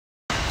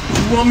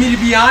You want me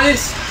to be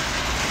honest?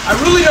 I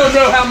really don't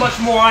know how much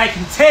more I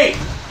can take,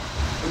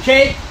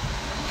 okay?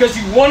 Because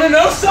you want to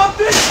know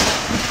something?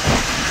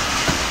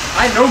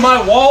 I know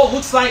my wall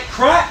looks like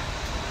crap.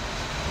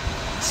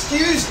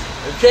 Excuse me,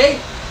 okay?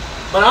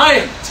 But I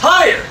am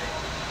tired.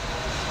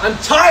 I'm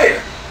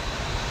tired.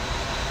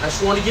 I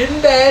just want to get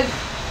in bed,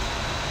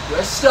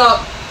 rest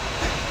up,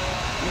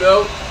 you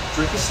know,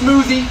 drink a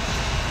smoothie,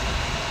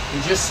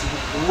 and just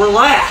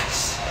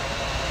relax.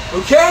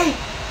 Okay?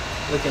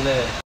 Look at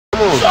that.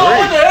 Come on, so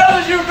what the hell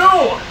is you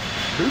doing?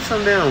 Do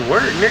some damn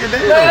work, nigga.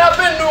 Damn. Man, I've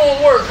been doing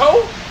work,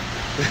 ho.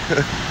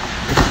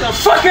 Now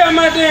fuck out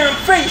my damn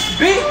face,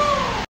 bitch.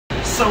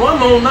 So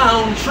I'm on my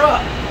own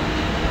truck.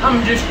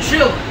 I'm just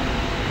chilling.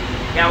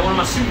 Got one of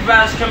my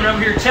supervisors coming over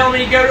here telling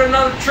me to go to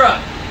another truck.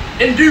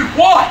 And do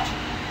what?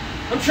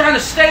 I'm trying to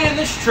stay in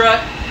this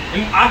truck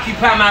and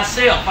occupy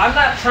myself. I'm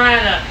not trying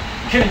to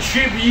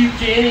contribute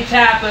to any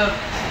type of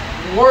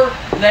work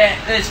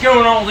that's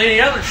going on with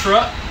any other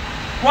truck.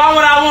 Why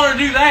would I want to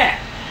do that?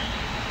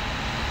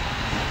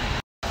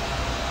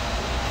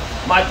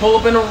 Might pull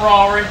up in a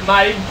Rari,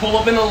 might even pull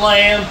up in a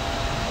Lamb,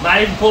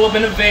 might even pull up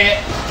in a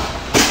Vet.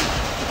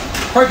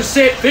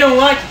 Percocet feeling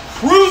like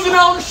cruising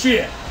on the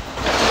shit.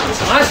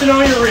 Just icing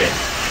on your wrist.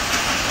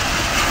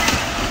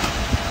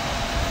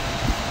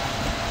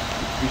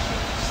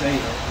 Say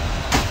it.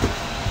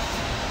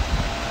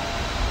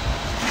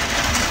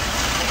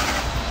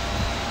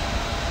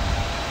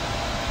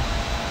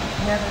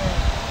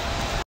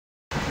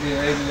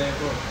 Yeah,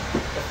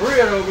 for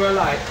real though, bro,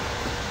 like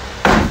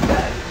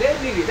that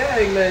nigga, that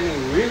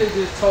nigga really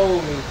just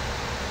told me,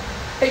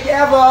 hey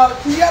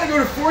Gav, you gotta go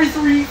to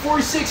 43,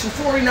 46, and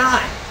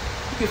 49.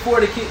 You can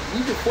afford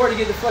to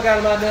get the fuck out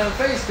of my damn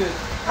face, cause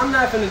I'm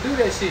not finna do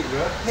that shit,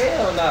 bro.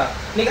 Hell nah.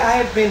 Nigga,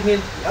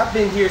 I've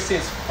been here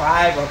since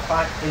 5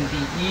 o'clock in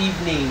the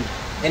evening,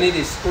 and it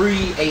is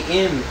 3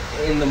 a.m.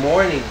 in the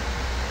morning.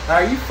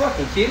 Are you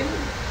fucking kidding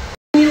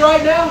me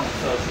right now?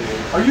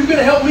 Are you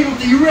gonna help me with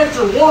the E-Reds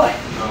or what?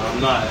 No,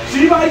 I'm not. Is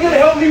anybody gonna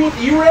help me with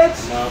the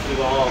E-Reds? No,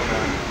 people all,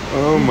 man.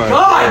 Oh my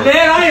God,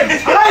 man, I am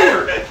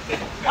tired.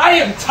 I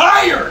am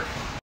tired.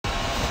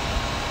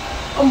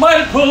 I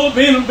might pull up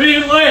in and be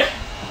late.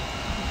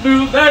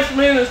 Do the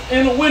dashman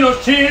in the windows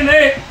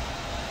 10-8.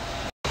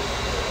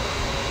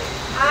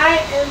 I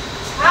am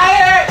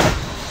tired.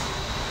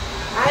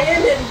 I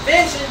didn't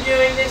envision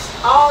doing this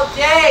all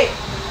day.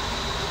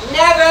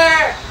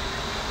 Never.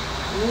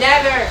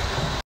 Never.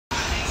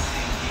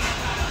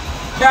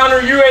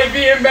 Counter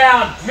UAV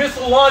inbound.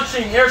 Missile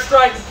launching.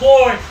 Airstrike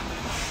deployed.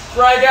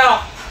 Strike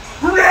out.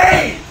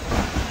 Grenade!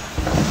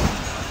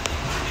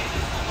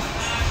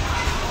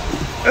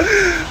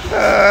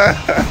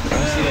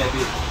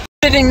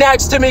 Sitting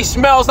next to me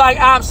smells like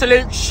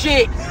absolute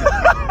shit.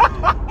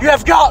 You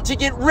have got to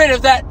get rid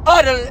of that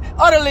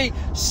utterly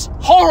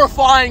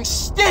horrifying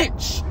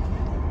stench.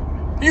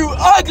 You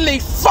ugly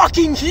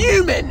fucking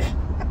human.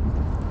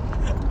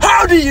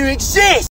 How do you exist?